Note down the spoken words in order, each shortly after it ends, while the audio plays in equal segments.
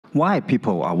why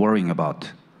people are worrying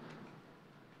about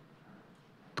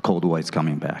the Cold War is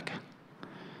coming back.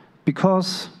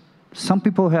 Because some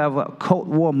people have a Cold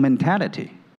War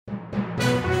mentality.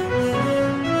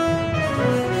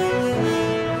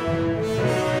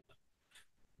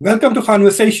 Welcome to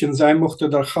Khanversations. I'm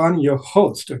Muqtedar Khan, your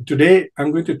host. And today,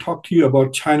 I'm going to talk to you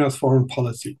about China's foreign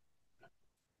policy.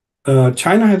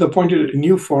 China has appointed a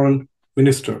new foreign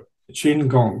minister, Qin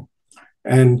Gang.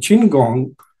 And Qin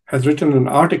Gang has written an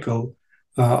article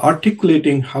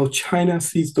articulating how China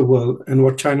sees the world and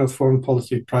what China's foreign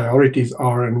policy priorities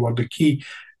are and what the key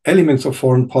elements of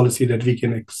foreign policy that we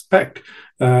can expect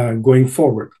going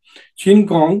forward. Qin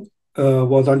Gang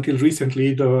was until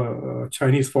recently the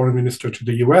Chinese foreign minister to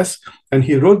the US, and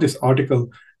he wrote this article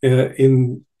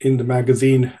in the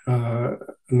magazine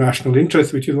National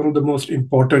Interest, which is one of the most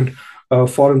important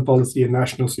foreign policy and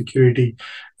national security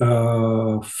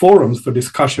forums for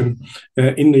discussion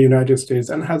in the United States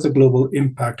and has a global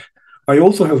impact. I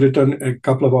also have written a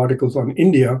couple of articles on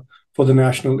India for the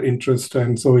National Interest.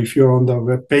 And so if you're on the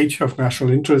webpage of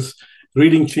National Interest,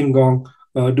 reading Qin Gang,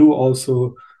 do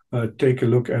also take a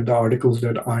look at the articles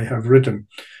that I have written.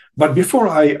 But before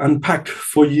I unpack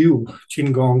for you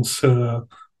Qin Gang's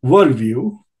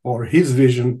worldview or his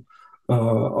vision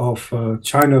of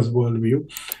China's worldview,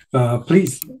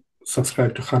 please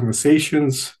subscribe to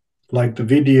Khanversations, like the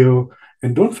video,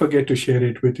 and don't forget to share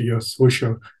it with your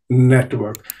social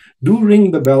network. Do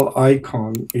ring the bell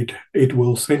icon. It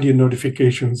will send you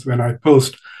notifications when I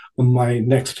post my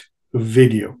next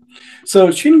video. So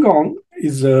Qin Gang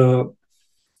is a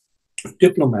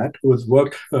diplomat who has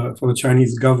worked for the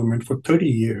Chinese government for 30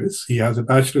 years. He has a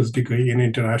bachelor's degree in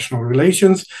international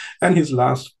relations, and his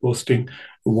last posting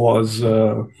was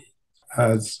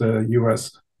as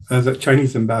a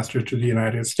Chinese ambassador to the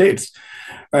United States.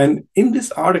 And in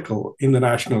this article, in the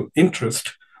National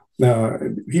Interest,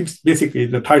 he's basically,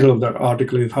 the title of that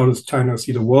article is "How Does China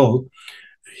See the World?"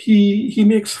 He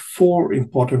makes four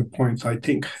important points, I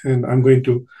think, and I'm going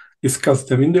to discuss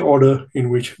them in the order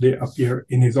in which they appear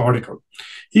in his article.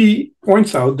 He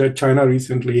points out that China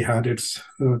recently had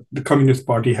the Communist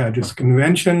Party had its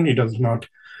convention. He does not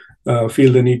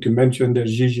feel the need to mention that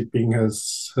Xi Jinping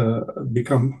has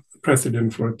become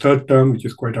president for a third term, which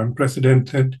is quite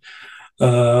unprecedented.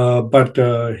 But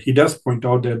he does point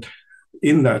out that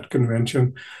in that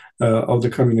convention of the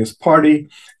Communist Party,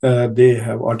 they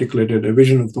have articulated a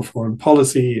vision of the foreign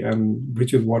policy, and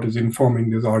which is what is informing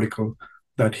this article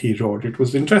that he wrote. It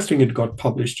was interesting, it got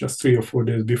published just 3 or 4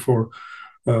 days before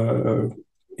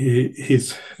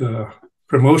his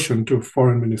promotion to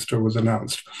foreign minister was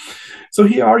announced. So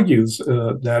he argues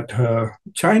that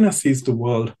China sees the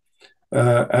world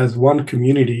as one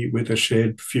community with a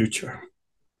shared future.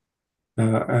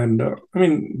 I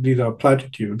mean, these are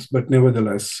platitudes, but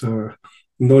nevertheless,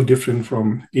 no different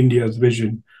from India's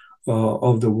vision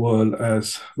of the world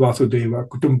as Vasudeva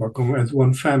Kutumbakam, as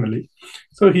one family.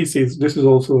 So he says this is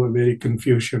also a very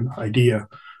Confucian idea,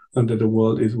 and that the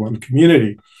world is one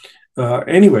community.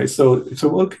 Anyway, so it's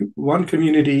one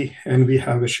community, and we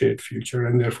have a shared future,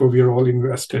 and therefore we are all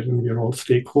invested and we are all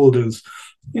stakeholders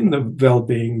in the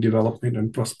well-being, development,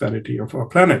 and prosperity of our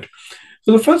planet.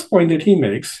 So the first point that he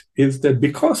makes is that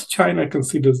because China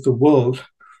considers the world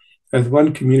as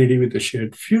one community with a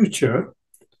shared future,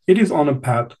 it is on a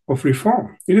path of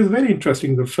reform. It is very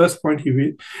interesting. The first point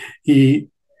he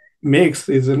makes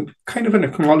is kind of an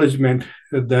acknowledgement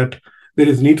that there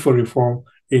is need for reform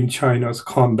in China's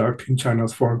conduct, in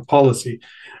China's foreign policy.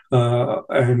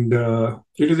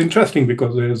 It is interesting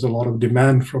because there is a lot of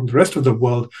demand from the rest of the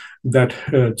world that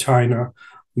China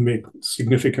make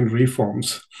significant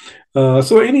reforms.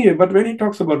 But when he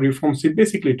talks about reforms, he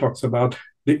basically talks about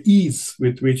the ease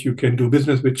with which you can do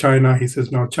business with China. He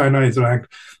says now China is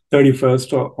ranked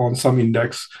 31st on some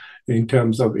index in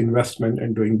terms of investment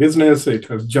and doing business. It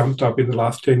has jumped up in the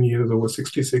last 10 years over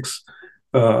 66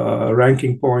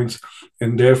 ranking points,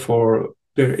 and therefore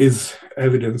there is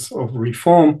evidence of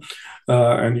reform.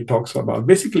 And he talks about,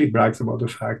 basically brags about the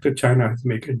fact that China has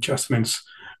made adjustments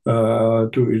to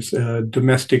its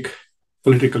domestic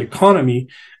political economy,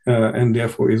 and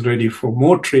therefore is ready for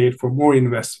more trade, for more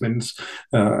investments,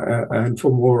 and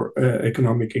for more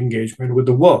economic engagement with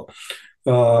the world.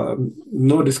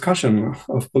 No discussion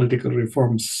of political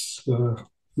reforms,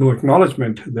 no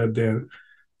acknowledgement that there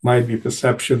might be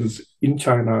perceptions in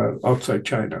China, outside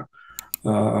China,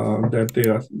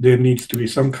 that there needs to be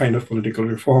some kind of political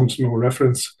reforms, no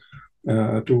reference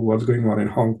to what's going on in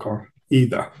Hong Kong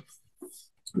either.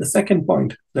 The second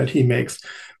point that he makes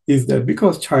is that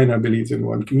because China believes in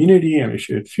one community and a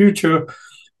shared future,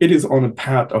 it is on a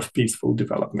path of peaceful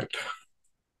development.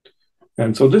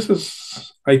 And so this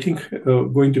is, I think,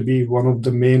 going to be one of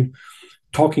the main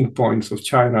talking points of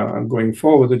China going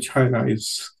forward, that China is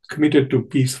committed to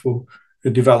peaceful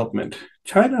development.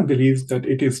 China believes that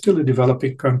it is still a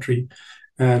developing country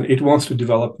and it wants to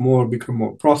develop more, become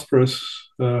more prosperous,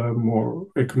 more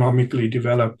economically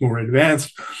developed, more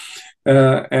advanced.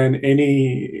 And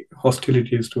any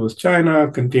hostilities towards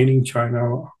China, containing China,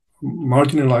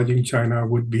 marginalizing China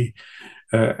would be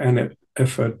an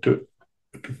effort to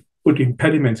put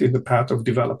impediments in the path of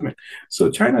development. So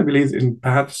China believes in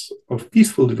paths of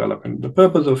peaceful development. The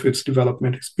purpose of its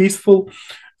development is peaceful,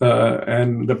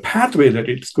 and the pathway that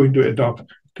it's going to adopt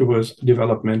towards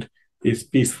development is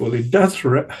peaceful. It does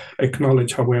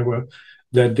acknowledge, however,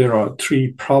 that there are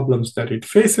three problems that it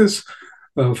faces.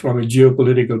 From a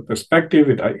geopolitical perspective,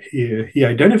 he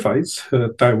identifies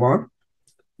Taiwan,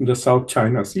 the South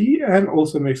China Sea, and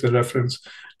also makes a reference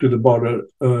to the border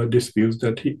disputes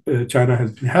that China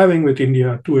has been having with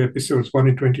India, two episodes, one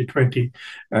in 2020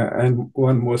 and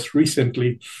one most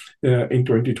recently in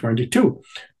 2022.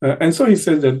 And so he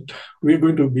says that we're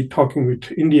going to be talking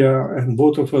with India, and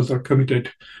both of us are committed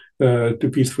to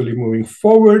peacefully moving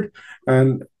forward.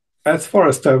 And as far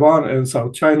as Taiwan and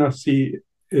South China Sea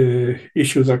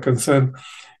issues are concerned,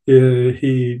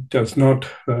 he does not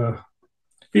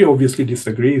he obviously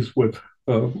disagrees with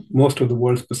most of the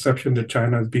world's perception that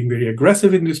China is being very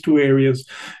aggressive in these two areas,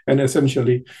 and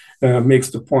essentially makes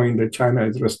the point that China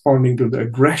is responding to the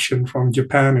aggression from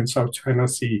Japan in South China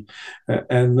Sea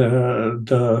and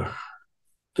the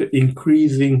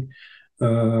increasing,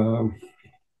 I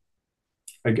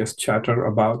guess, chatter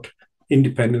about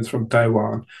independence from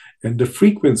Taiwan and the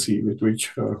frequency with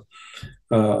which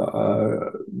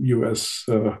US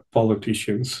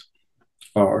politicians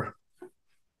are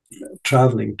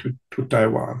traveling to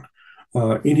Taiwan.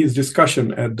 In his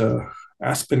discussion at the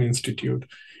Aspen Institute,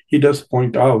 he does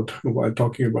point out, while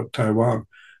talking about Taiwan,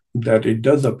 that it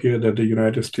does appear that the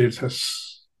United States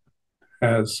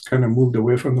has kind of moved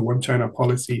away from the one China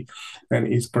policy and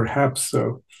is perhaps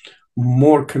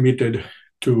more committed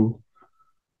to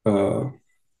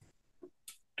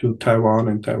Taiwan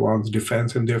and Taiwan's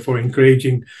defense, and therefore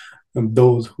encouraging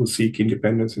those who seek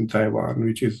independence in Taiwan,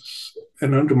 which is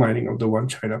an undermining of the one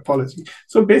China policy.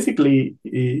 So basically,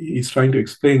 he's trying to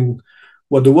explain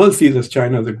what the world sees as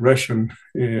China's aggression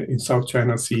in South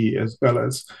China Sea, as well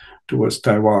as towards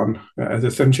Taiwan, as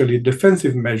essentially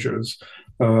defensive measures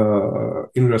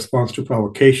in response to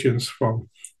provocations from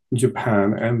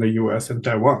Japan and the US and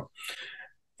Taiwan.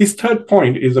 His third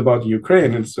point is about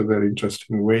Ukraine. It's a very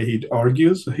interesting way he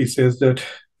argues. He says that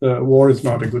war is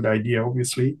not a good idea,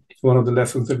 obviously. One of the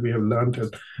lessons that we have learned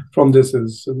from this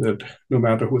is that no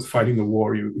matter who's fighting the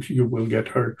war, you will get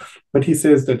hurt. But he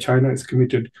says that China is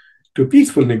committed to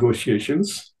peaceful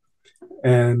negotiations,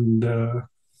 and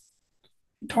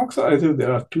he talks as if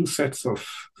there are two sets of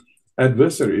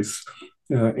adversaries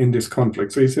in this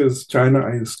conflict. So he says China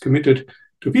is committed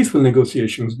to peaceful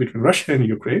negotiations between Russia and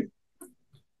Ukraine,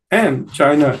 and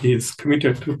China is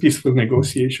committed to peaceful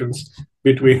negotiations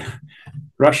between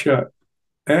Russia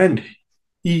and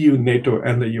EU, NATO,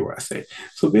 and the USA.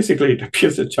 So basically, it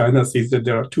appears that China sees that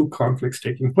there are two conflicts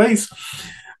taking place.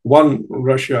 One,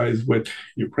 Russia is with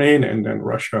Ukraine, and then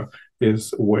Russia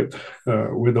is with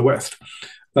the West.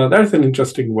 That is an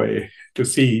interesting way to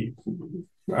see.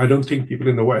 I don't think people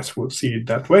in the West will see it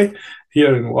that way.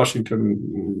 Here in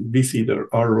Washington, we see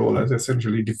our role as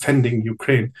essentially defending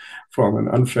Ukraine from an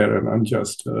unfair and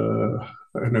unjust,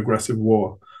 an aggressive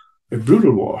war, a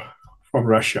brutal war from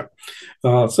Russia.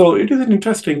 So it is an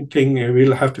interesting thing.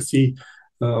 We'll have to see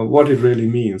what it really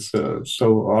means.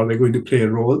 So are they going to play a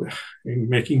role in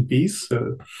making peace?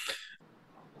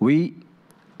 We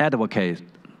advocate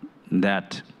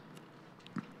that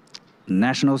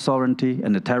national sovereignty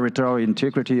and the territorial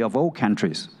integrity of all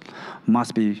countries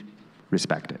must be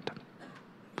respected.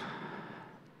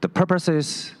 The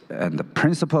purposes and the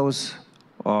principles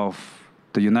of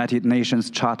the United Nations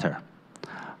Charter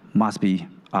must be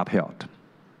upheld.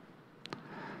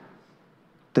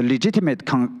 The legitimate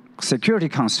security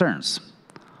concerns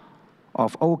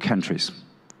of all countries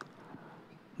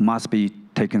must be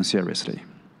taken seriously,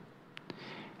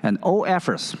 and all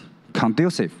efforts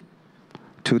conducive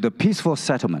to the peaceful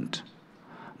settlement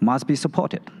must be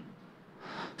supported.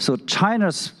 So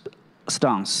China's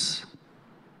stance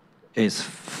is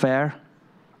fair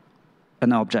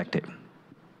and objective.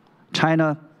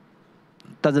 China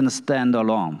doesn't stand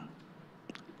alone.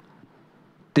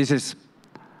 This is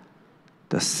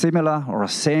the similar or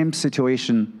same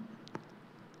situation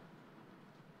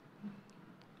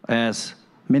as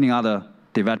many other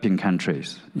developing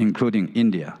countries, including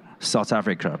India, South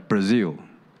Africa, Brazil,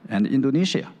 and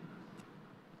Indonesia.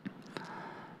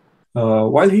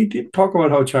 While he did talk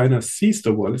about how China sees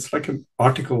the world, it's like an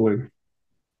article in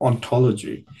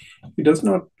ontology. He does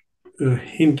not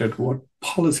hint at what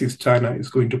policies China is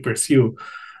going to pursue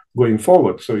going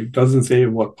forward. So it doesn't say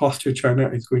what posture China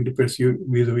is going to pursue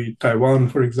vis-a-vis Taiwan,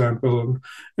 for example,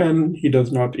 and he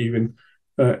does not even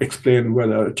explain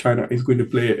whether China is going to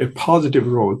play a positive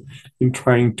role in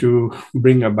trying to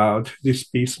bring about these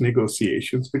peace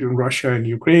negotiations between Russia and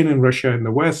Ukraine and Russia and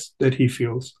the West that he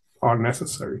feels are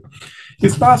necessary.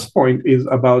 His last point is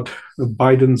about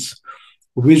Biden's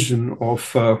vision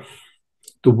of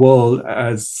the world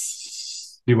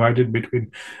as divided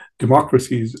between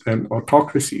democracies and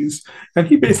autocracies. And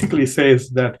he basically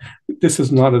says that this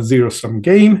is not a zero-sum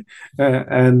game,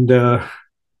 and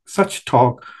such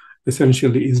talk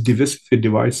essentially is divisive. It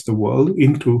divides the world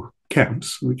into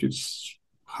camps, which is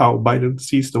how Biden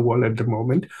sees the world at the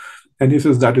moment. And he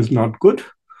says that is not good.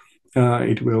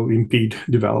 It will impede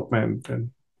development,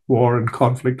 and war and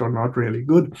conflict are not really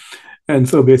good. And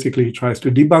so basically he tries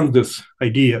to debunk this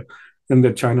idea, and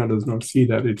that China does not see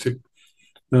that. It's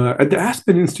at the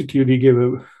Aspen Institute, he gave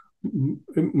a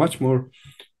much more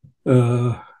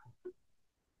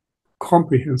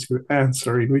comprehensive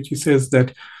answer in which he says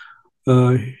that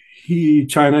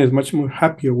China is much more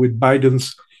happier with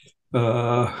Biden's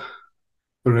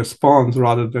response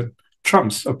rather than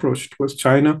Trump's approach towards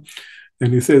China.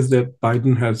 And he says that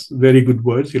Biden has very good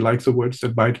words. He likes the words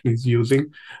that Biden is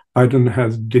using. Biden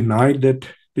has denied that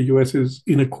the US is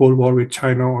in a Cold War with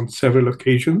China on several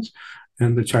occasions,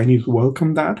 and the Chinese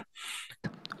welcome that.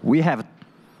 We have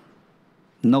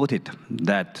noted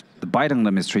that the Biden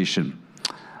administration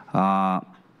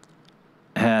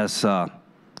has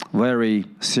very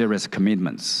serious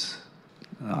commitments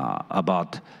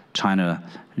about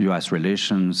China-US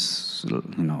relations.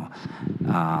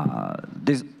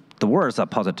 The words are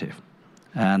positive,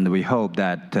 and we hope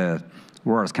that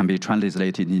words can be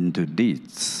translated into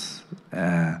deeds.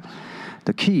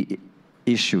 The key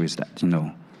issue is that,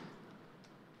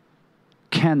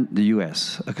 can the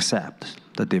US accept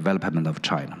the development of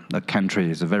China? The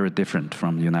country is very different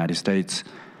from the United States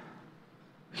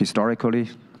historically,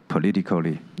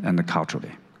 politically, and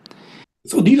culturally.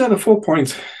 So these are the 4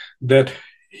 points that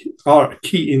are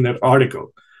key in that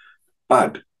article.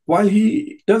 But while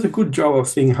he does a good job of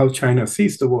seeing how China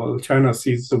sees the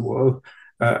world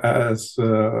as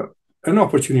an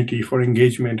opportunity for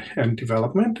engagement and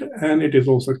development. And it is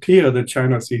also clear that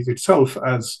China sees itself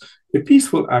as a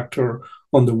peaceful actor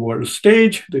on the world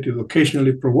stage that is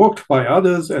occasionally provoked by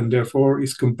others and therefore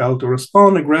is compelled to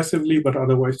respond aggressively. But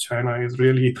otherwise, China is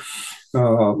really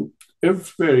a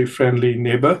very friendly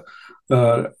neighbor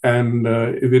and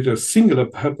with a singular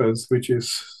purpose, which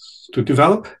is to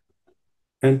develop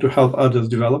and to help others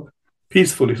develop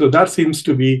peacefully. So that seems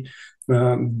to be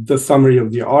the summary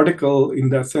of the article in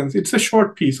that sense. It's a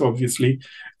short piece, obviously,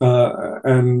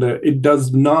 and it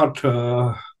does not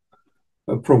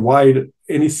provide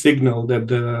any signal that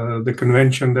the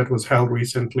convention that was held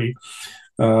recently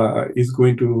is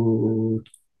going to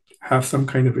have some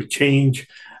kind of a change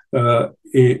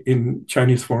in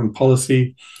Chinese foreign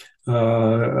policy.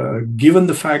 Given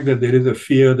the fact that there is a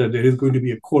fear that there is going to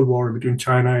be a Cold War between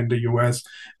China and the US,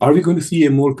 are we going to see a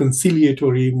more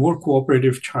conciliatory, more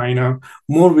cooperative China,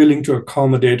 more willing to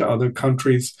accommodate other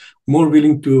countries, more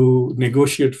willing to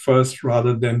negotiate first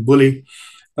rather than bully?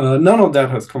 None of that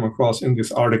has come across in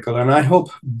this article, and I hope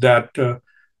that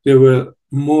there were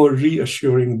more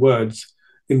reassuring words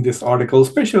in this article,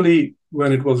 especially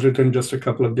when it was written just a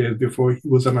couple of days before he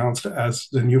was announced as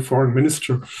the new foreign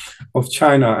minister of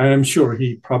China. And I'm sure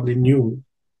he probably knew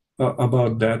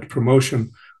about that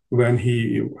promotion when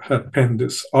he had penned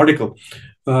this article.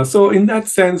 So in that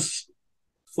sense,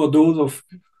 for those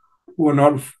who are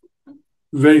not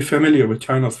very familiar with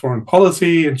China's foreign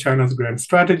policy and China's grand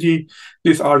strategy,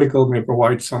 this article may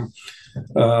provide some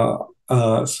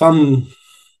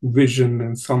vision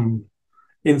and some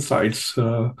insights,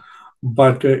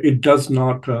 but it does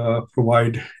not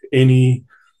provide any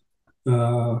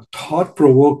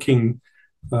thought-provoking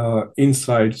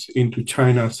insights into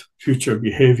China's future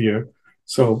behavior.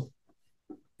 So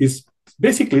it's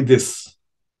basically this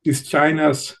is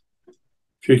China's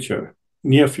future,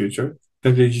 near future,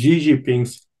 that is Xi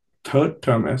Jinping's third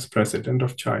term as president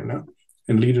of China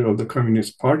and leader of the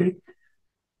Communist Party.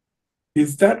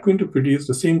 Is that going to produce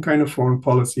the same kind of foreign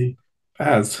policy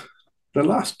as the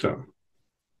last term?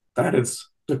 That is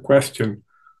the question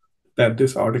that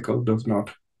this article does not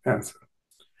answer.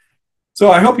 So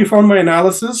I hope you found my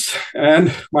analysis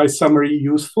and my summary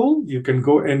useful. You can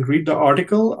go and read the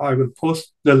article. I will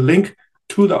post the link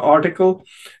to the article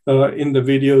in the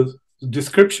video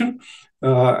description.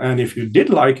 And if you did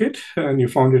like it and you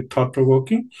found it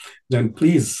thought-provoking, then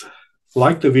please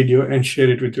like the video and share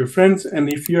it with your friends.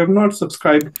 And if you have not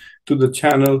subscribed to the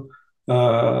channel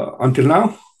until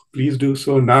now, please do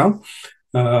so now.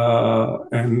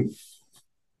 And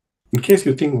in case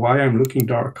you think why I'm looking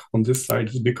dark on this side,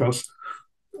 is because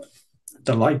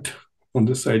the light on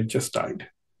this side just died.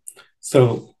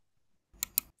 So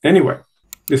anyway,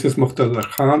 this is Muqtedar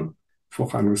Khan for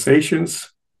Khanversations.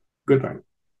 Good night.